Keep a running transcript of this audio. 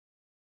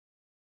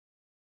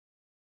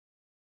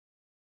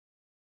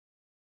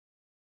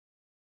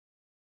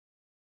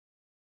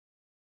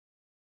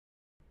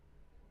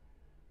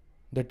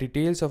The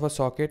details of a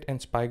socket and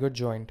spigot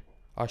joint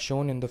are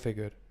shown in the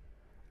figure.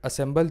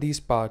 Assemble these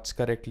parts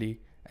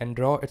correctly and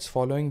draw its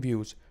following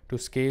views to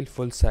scale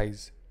full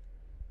size.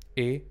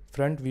 A.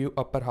 Front view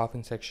upper half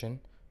in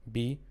section.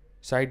 B.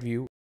 Side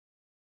view.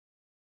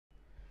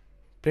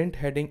 Print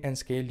heading and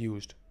scale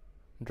used.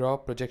 Draw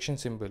projection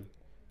symbol.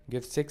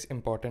 Give 6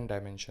 important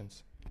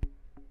dimensions.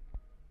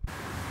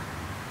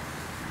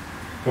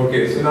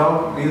 Okay, so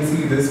now we'll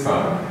see this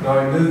part. Now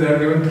in this they are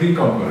given 3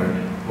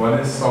 components. One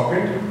is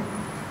socket,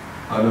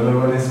 another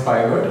one is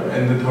spigot,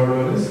 and the third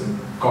one is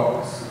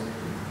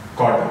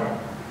cotter.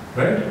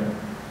 Right?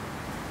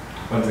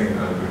 One second,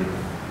 I'll do it.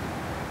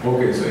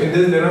 Okay, so in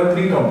this there are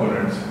 3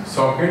 components: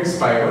 socket,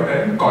 spigot,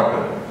 and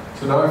cotter.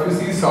 So now if you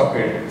see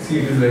socket, see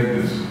it is like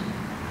this.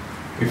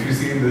 If you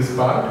see this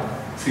part,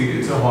 see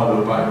it's a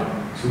hollow part.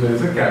 So there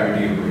is a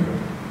cavity over here.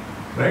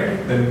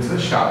 Right? Then it's a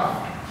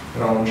shaft,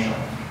 round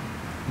shaft.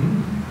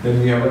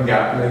 Then we have a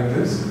gap like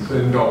this. So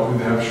in top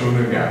they have shown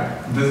a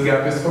gap. This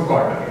gap is for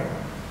cotter.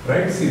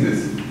 Right? See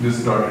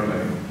this dotted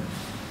line.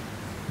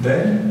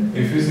 Then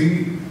if you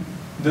see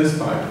this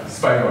part,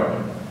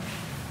 spigot,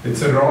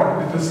 it's a rod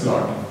with a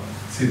slot.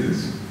 See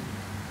this.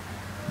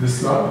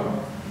 This slot,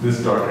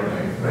 this dotted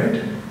line,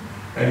 right?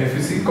 And if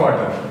you see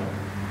cotter,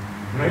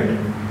 right?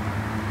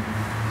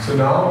 So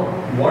now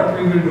what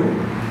we will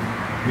do?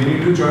 We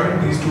need to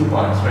join these 2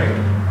 parts, right?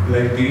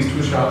 Like these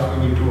 2 shafts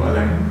we need to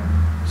align.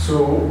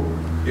 So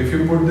if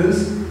you put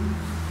this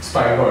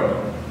spigot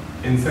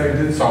inside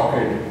this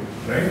socket,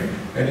 right?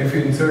 And if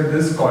you insert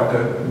this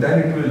cotter, then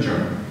it will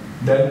join.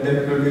 Then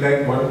it will be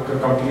like one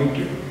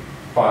complete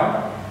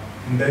part,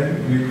 and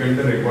then we get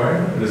the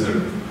required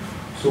result.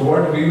 So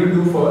what we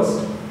will do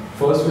first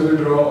we will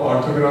draw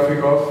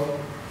orthographic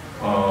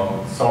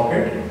of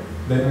socket,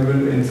 then we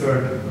will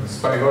insert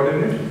spigot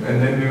in it,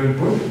 and then we will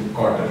put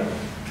cotter.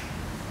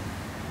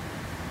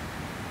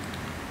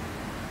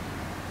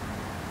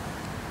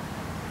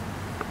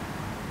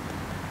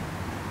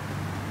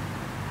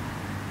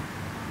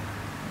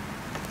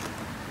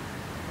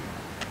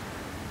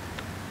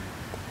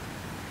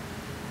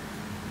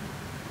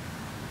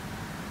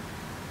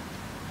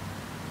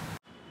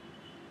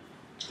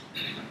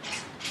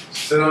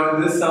 So now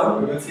in this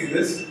sum, we will see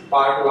this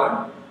part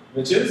 1,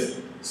 which is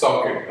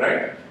socket,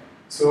 right?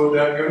 So they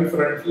are given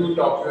front view,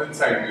 top view and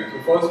side view.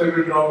 So first we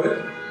will draw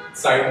with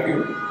side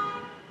view.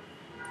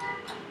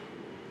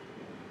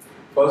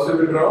 First we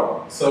will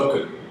draw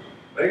circle,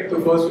 right? So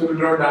first we will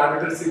draw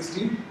diameter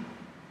 60.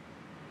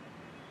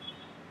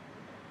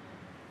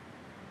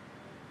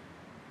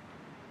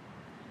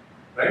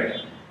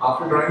 Right?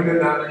 After drawing the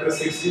diameter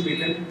 60, we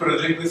can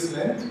project this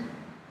length.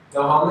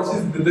 Now how much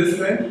is this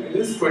length? It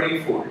is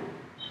 24.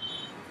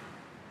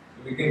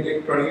 We can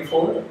take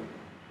 24.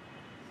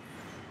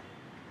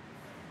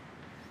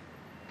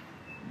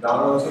 Down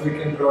also we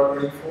can draw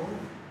 24,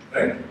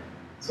 right?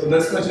 So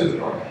this much is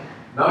drawn.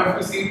 Now if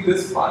you see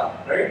this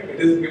part, right,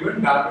 it is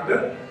given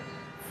diameter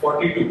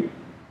 42.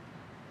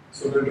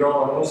 So we'll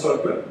draw one more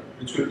circle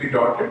which will be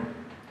dotted.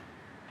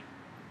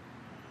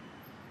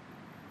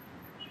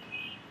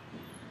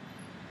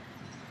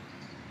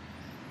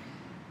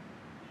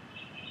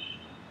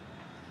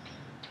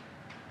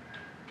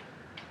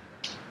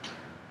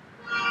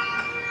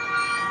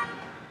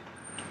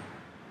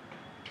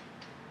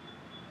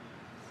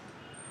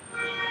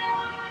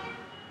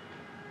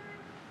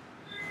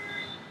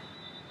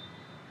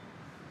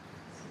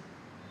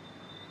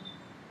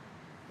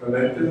 The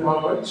length is how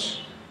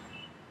much?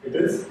 It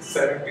is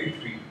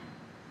 73.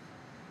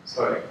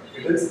 Sorry,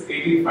 it is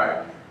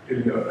 85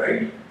 till here,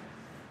 right?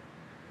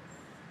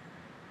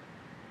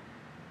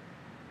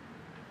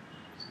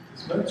 So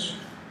this much.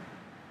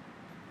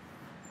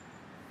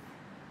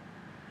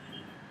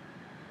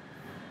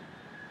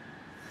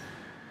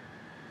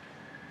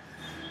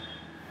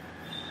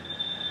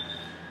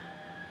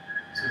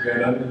 So we are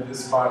done with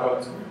this part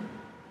also.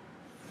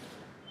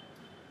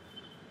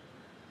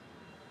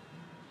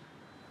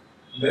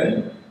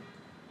 Then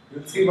you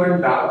will see one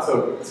dark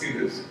circle. See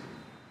this.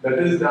 That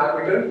is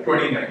diameter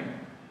 29.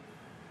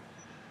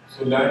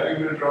 So that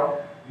we will draw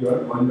here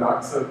one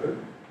dark circle.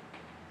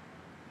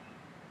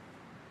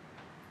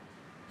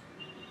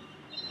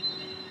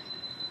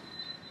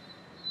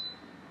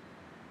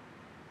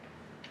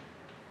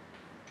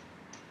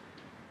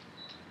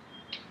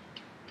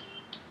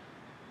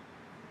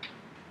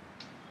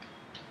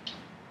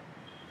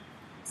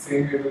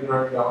 Same we will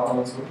draw it down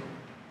also.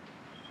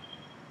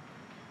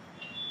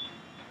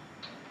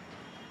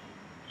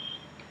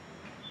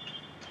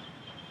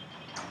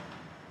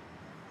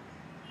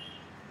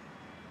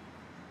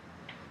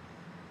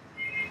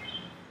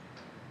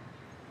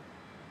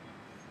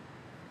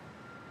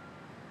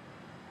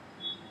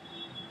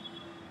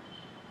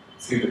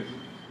 See this.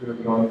 We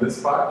have drawn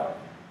this part.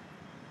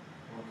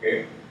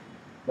 Okay.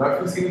 Now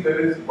if you see there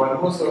is one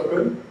more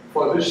circle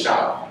for this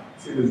shaft.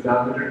 See this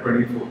diameter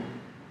 24.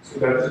 So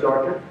that is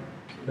dotted.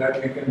 So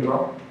that we can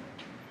draw.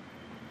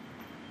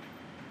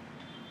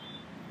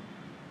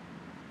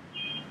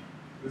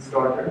 This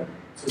dotted.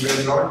 So we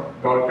have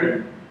drawn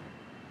dotted.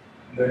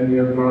 Then we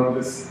have drawn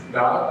this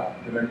dark.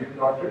 Then again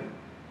dotted.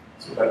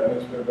 So that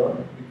much we are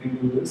done. We can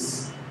do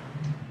this.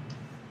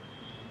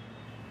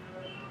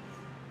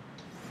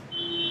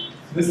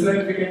 This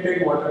length we can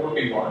take whatever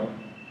we want.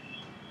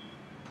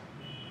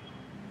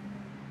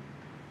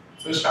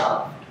 So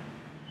shaft.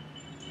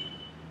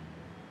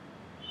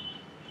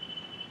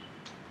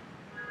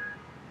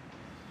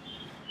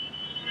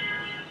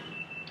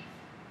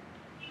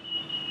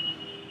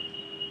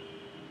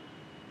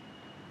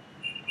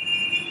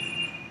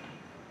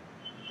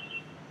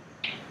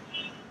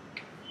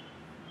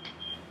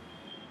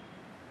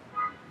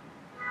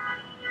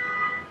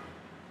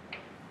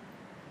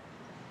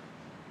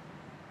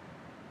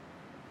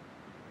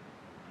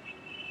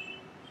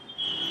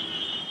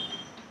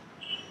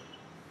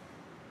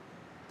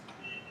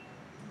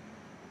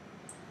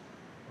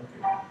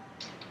 Okay.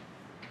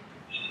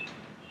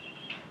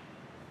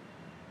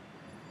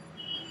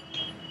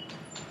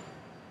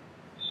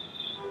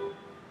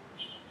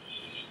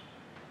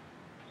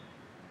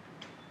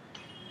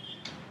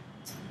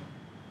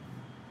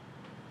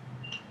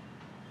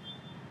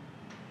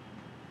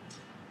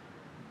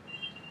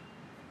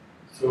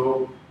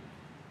 So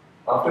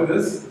after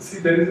this, see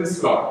there is a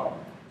slot.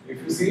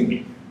 If you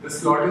see, the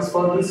slot is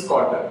for this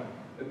cotter.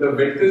 And the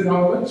width is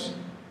how much?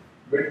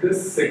 Width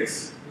is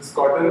 6. This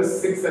cotter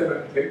is 6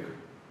 mm thick.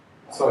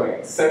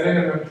 Sorry, 7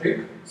 mm thick.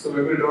 So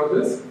we will draw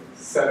this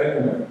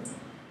 7 mm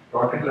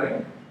dotted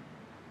line.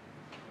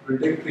 We'll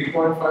take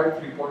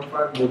 3.5,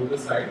 3.5 both the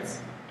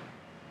sides.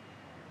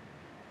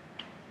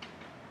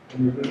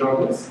 And we will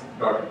draw this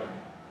dotted line.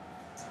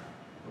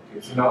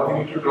 Okay, so now we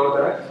need to draw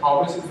that.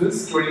 How much is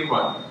this?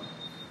 21.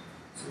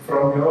 So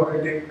from here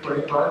we'll take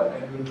 21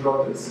 and we'll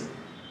draw this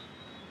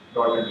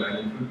dotted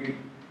line. It will be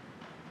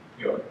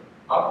here,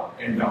 up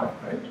and down,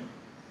 right?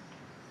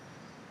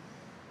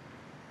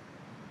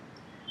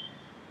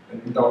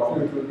 And in top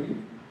view it will be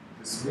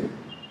this way,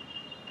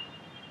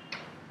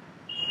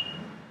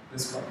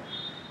 this one.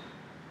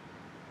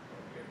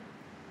 Okay.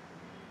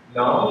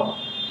 Now,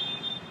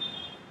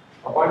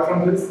 apart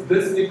from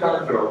this we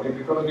can't draw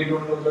because we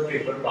don't know the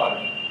taper part,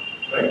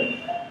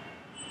 right?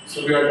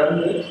 So we are done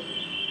with.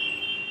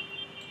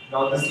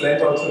 Now this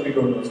length also we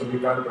don't know, so we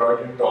can't draw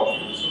it in top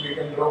view. So we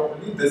can draw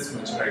only this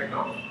much right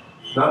now.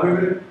 Now we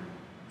will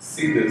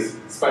see this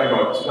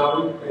spigot. So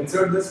now we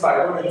insert this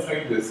spigot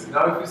inside this.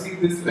 Now if you see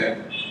this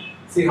length,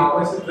 see how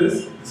much is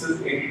this? This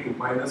is 82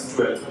 minus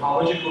 12. So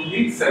how much it would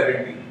be?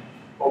 70.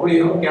 Over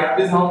here gap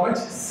is how much?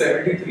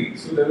 73.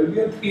 So there will be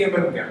a 3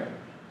 mm gap.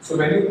 So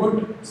when you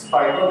put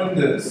spigot in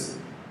this,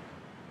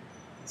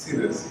 see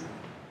this,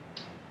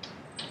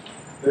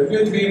 there will be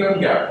a 3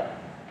 mm gap.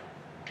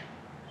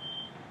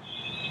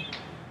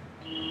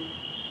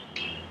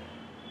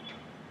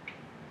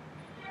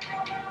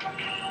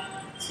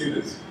 See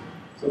this.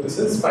 So this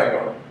is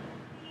spigot,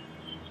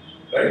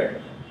 right?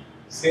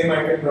 Same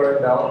I can draw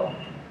it down.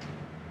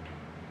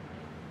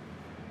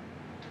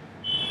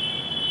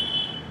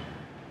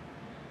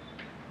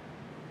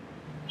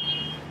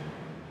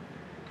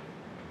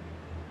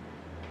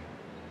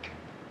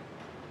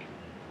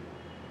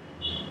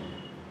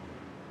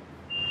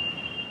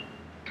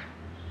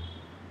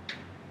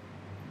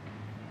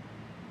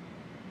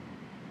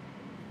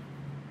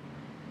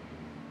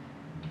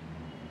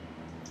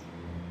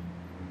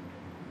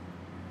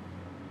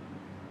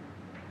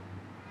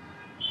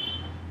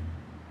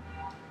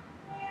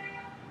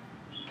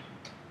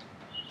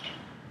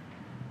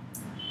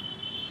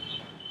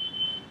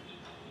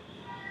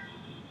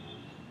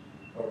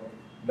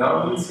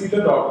 Now we'll see the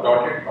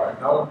dotted part.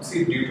 Now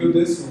see, due to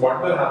this,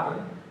 what will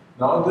happen?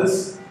 Now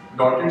this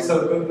dotted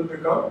circle will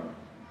become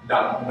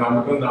dark. Now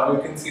because now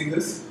you can see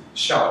this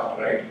shaft,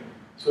 right?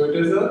 So it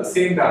is the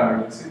same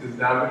diameter. See this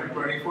diameter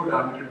 24,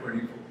 diameter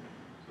 24.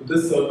 So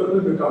this circle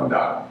will become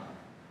dark.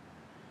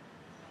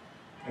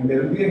 And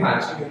there will be a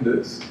hatching in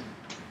this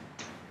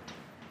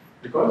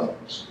because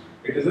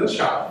it is a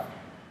shaft,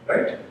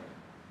 right?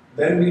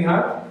 Then we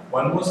have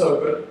one more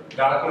circle,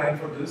 dark line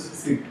for this,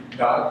 see,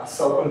 dark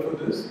circle for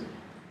this.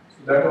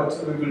 So that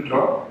also we will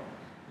draw,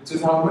 which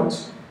is how much?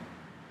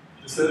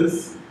 This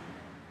is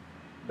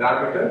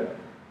diameter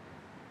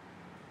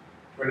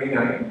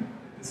 29,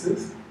 this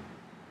is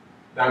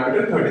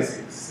diameter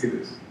 36, see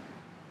this.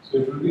 So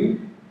it will be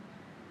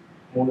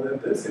more than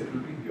this, it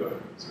will be here.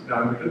 So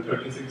diameter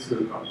 36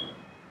 will come.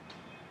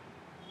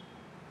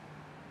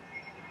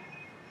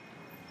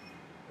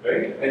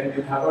 Right? And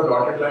we have a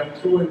dotted line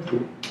through and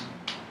through.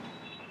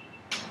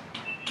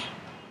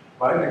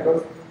 Why?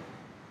 Because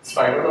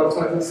spigot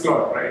also has a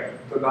slot, right?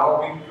 So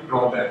now we need to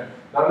draw that.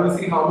 Now we'll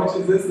see how much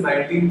is this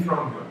 19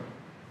 from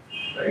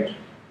here, right?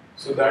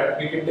 So that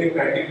we can take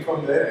 19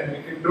 from there and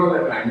we can draw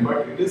that line,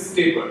 but it is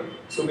tapered.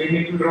 So we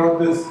need to draw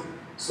this.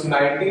 So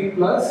 19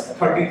 plus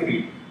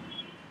 33,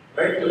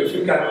 right? So if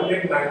you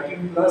calculate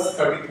 19 plus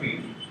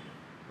 33,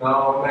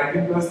 now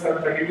 19 plus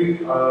 33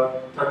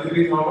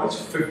 is how much?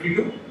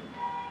 52.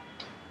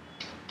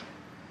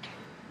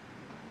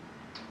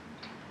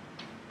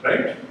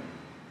 Right?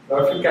 Now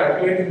if you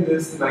calculate in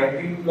this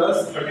 19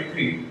 plus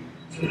 33,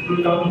 so it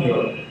will come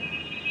here.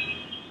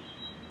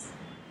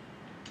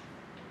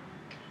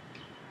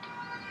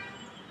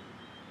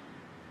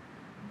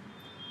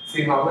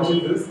 See how much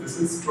is this? This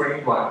is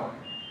 21,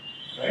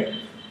 right?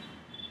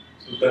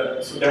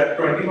 So that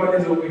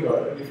 21 is over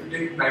here, and if you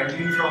take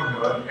 19 from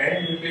here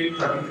and you take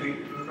 33,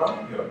 it will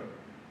come here.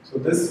 So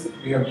this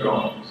we have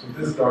drawn. So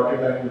this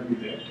dotted line will be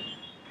there.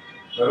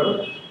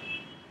 Right?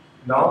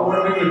 Now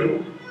what we will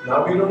do?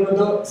 Now we don't know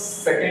the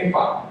second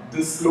part.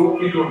 This slope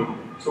we don't know.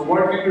 So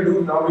what we will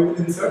do? Now we will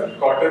insert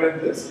cotter in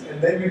this,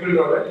 and then we will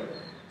draw that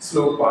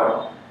slope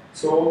part.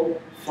 So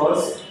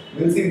first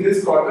we'll see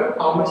this cotter.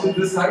 How much is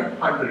this height?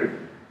 100.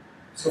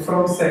 So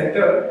from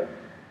center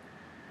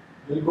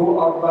we'll go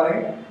up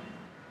by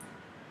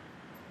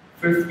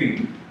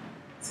 50.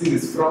 See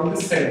this from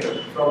this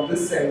center.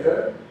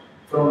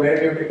 From where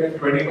we have taken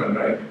 21,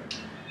 right?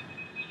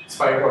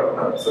 Spigot,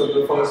 no? So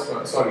the first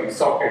one, sorry,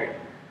 socket.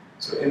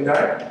 So in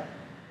that,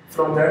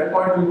 from that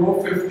point we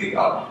go 50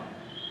 up.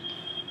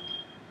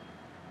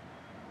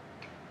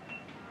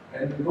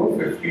 And we go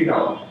 50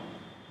 down.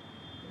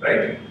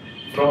 Right?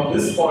 From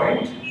this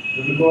point,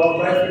 we will go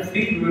up by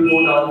 50, we will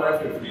go down by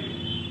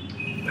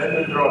 50. Then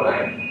we'll draw a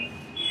line.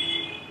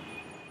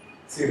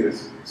 See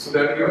this. So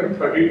that we have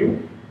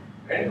 32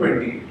 and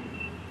 20.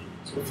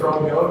 So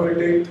from here we'll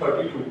take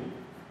 32.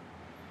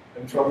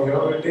 And from here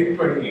we'll take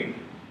 28.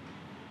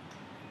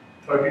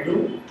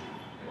 32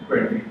 and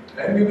 20.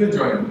 And we will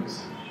join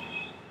this.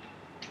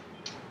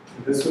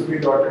 So this will be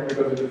dotted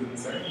because it is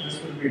inside.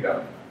 This will be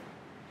down.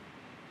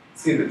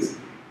 See this.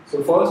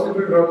 So first we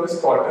will draw this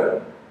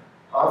cotter.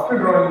 After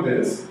drawing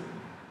this,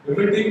 we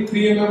will take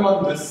 3 mm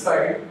on this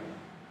side,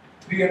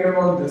 3 mm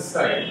on this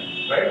side,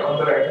 right, on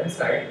the right hand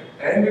side,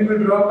 and we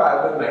will draw a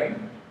parallel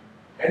line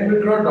and we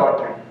will draw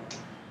dotted.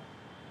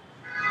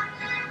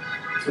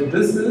 So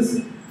this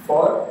is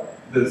for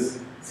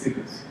this. See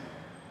this.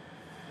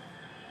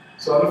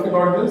 So all of you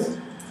got this?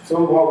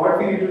 So what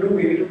we need to do,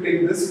 we need to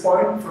take this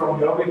point. From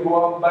here we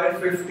go up by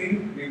 50,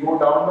 we go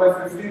down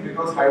by 50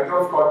 because height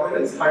of cotter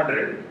is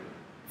 100.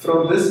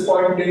 From this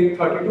point take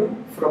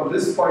 32, from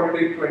this point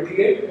take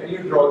 28, and you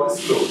draw this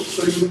slope.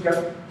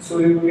 So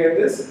you will get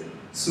this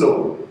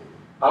slope.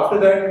 After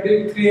that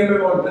you take 3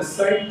 mm on this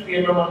side,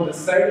 3 mm on this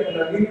side,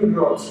 and again you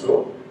draw a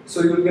slope.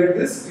 So you will get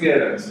this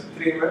clearance,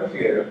 3 mm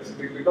clearance.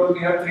 Because we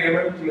have 3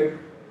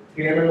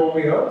 mm over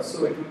here,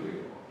 so it will be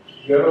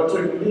here also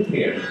it will be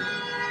 3 mm.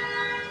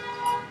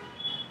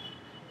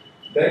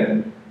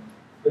 Then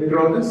we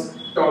draw this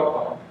top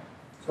part.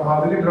 So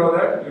how will you draw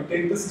that? You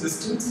take this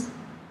distance,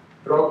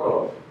 draw a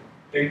curve.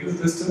 Take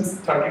this distance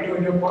 32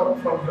 in your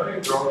point, from here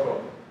you draw a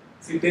curve.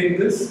 See, take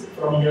this,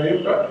 from here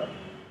you cut,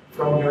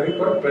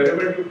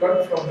 wherever you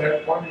cut, from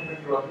that point you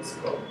can draw this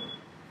curve.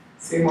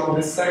 Same on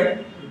this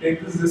side, you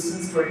take this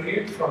distance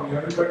 28, from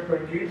here you cut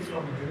 28,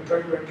 from here you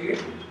cut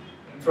 28,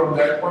 and from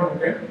that point you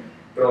can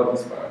draw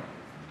this part.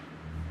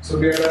 So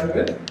we are done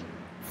with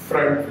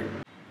front view.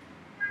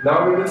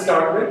 Now we will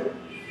start with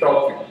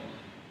top view.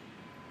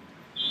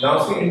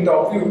 Now see, in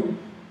top view,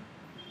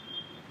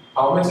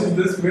 how much is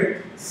this width?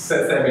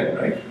 7,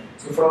 right?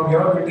 So from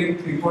here we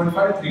take 3.5,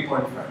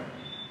 3.5.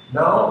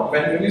 Now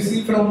when you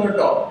see from the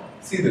top,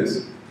 see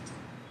this.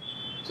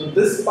 So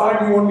this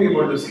part you won't be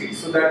able to see,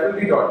 so that will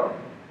be dotted.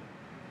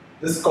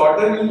 This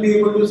cotter you will be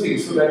able to see,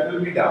 so that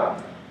will be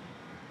dark.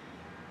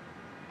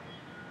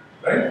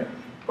 Right?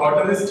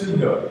 Cotter is still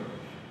here.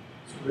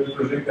 So we will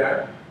project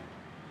that.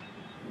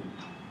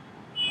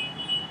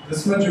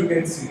 This much you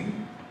can see.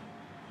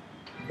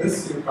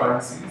 This you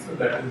can't see, so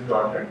that is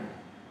dotted.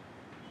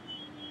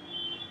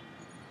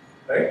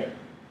 Right?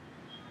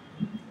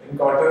 In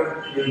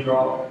cotter, we will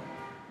draw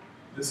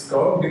this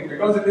curve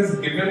because it is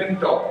given in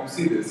top. You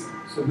see this.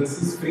 So this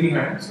is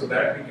freehand, so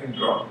that we can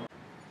draw.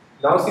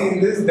 Now see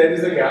in this, there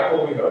is a gap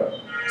over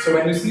here. So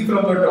when you see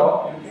from the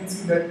top, you can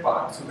see that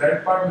part. So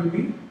that part will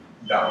be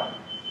down.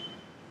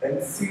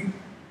 And see,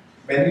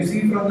 when you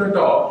see from the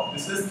top,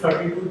 this is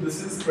 32,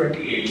 this is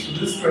 28. So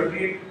this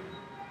 28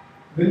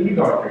 will be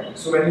dotted.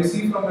 So when you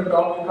see from the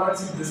top, you can't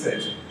see this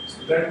edge.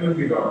 So that will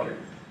be dotted.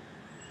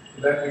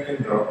 So that we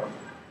can draw.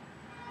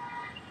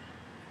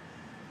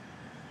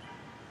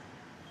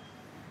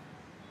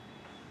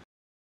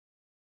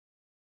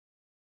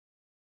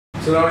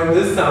 So now in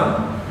this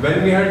sum,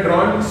 when we had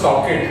drawn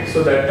socket,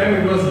 so that time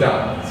it was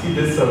dark. See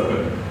this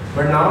circle.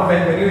 But now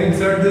when you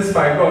insert this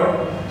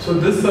spigot, so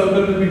this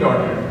circle will be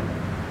dotted.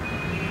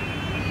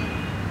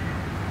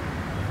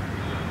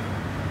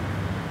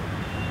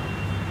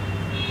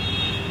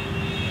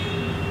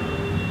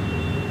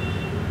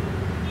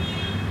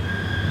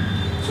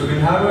 So we'll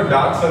have a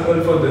dark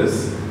circle for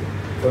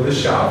this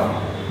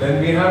shaft.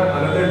 Then we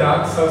have another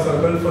dark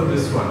circle for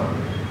this one.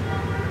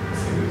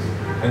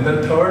 And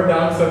the third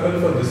dark circle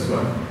for this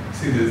one.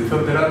 See this.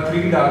 So there are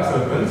 3 dark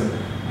circles.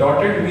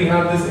 Dotted we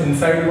have this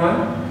inside one,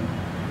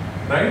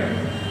 right?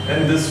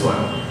 And this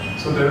one.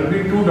 So there will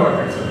be 2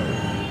 dotted circles.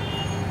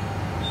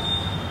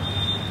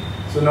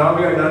 So now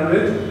we are done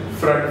with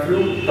front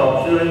view,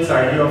 top view and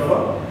side view of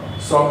a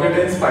socket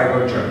and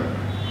spigot joint.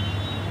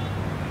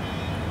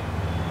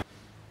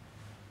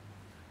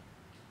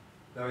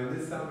 Now in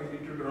this sum we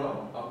need to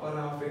draw upper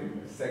half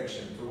in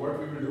section. So what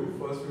we will do,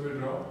 first we will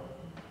draw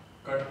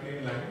cut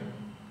plane line.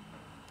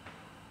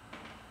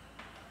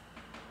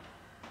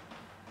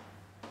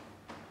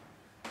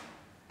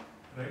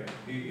 right?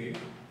 AA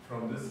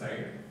from this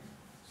side.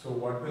 So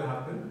what will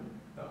happen?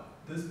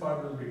 This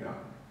part will be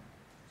dark.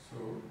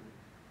 So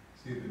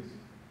see this.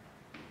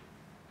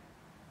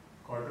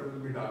 Quarter will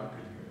be dark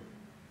till here.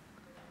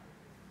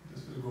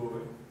 This will go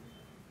away.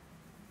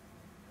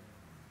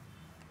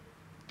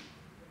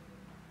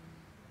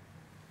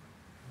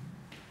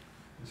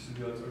 This will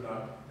be also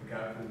dark. The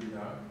gap will be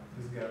dark.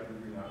 This gap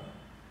will be dark.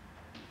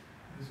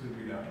 This will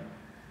be dark.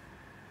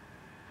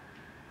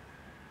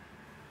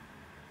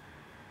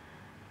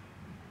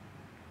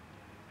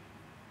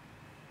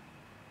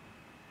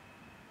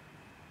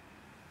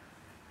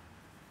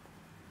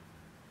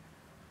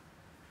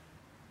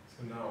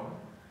 So now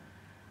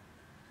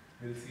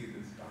we'll see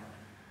this part.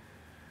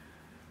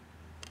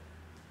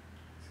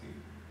 See,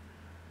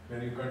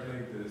 when you cut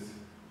like this,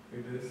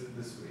 it is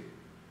this way.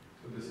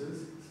 So this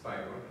is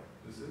spigot,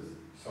 this is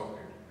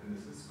socket, and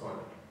this is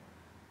cotter.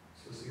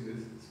 So see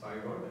this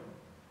spigot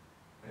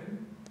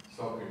and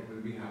socket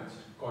will be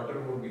hatched.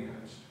 Cotter won't be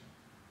hatched.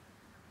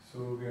 So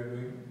we are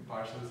doing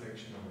partial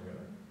section over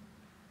here,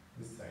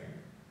 this side.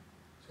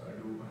 So I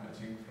do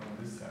hatching from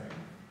this side.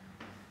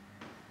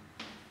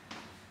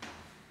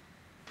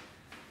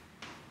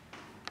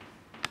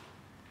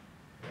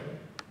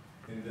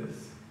 In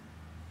this,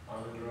 I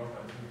will draw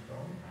hatching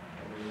from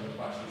over here,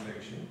 partial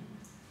section.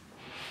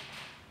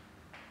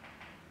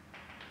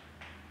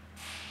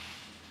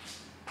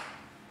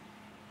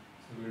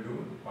 So we do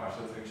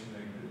partial section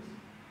like this,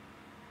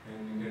 and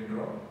you can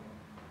draw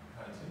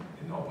hatching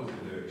in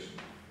opposite direction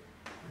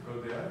because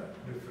they are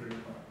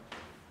different parts.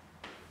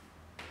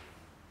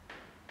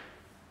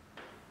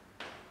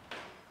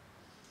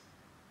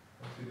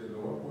 See, the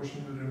lower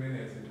portion will remain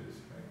as it is,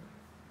 right?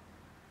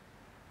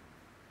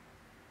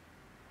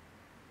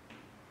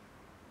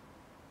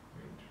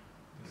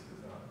 This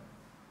is our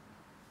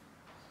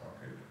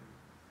socket,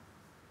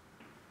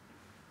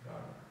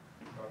 dark,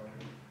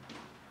 dotted.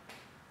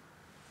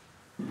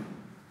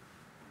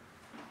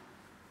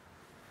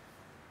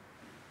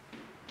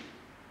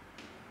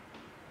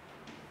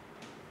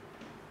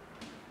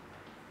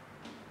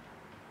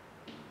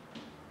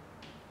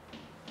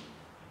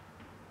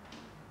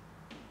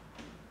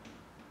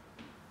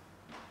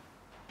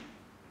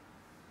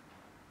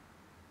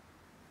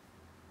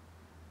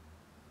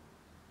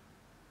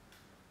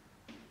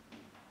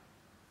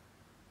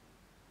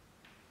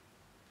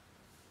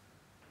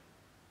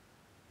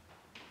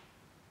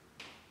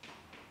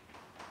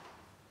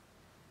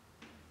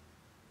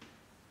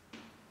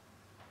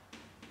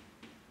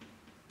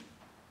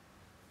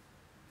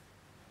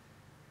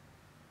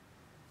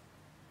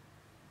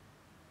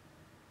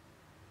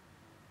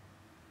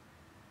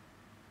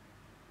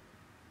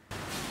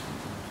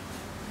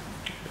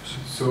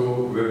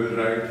 So we will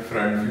write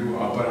front view,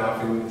 upper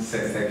half in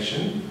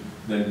section,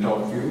 then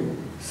top view,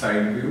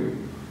 side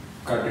view,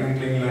 cutting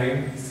cling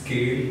line,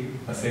 scale,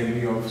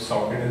 assembly of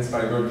socket and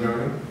spigot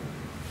joint,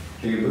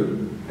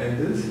 table, and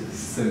this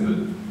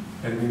symbol.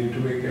 And we need to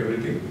make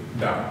everything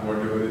dark.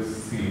 Whatever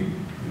is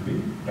seen will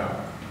be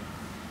dark.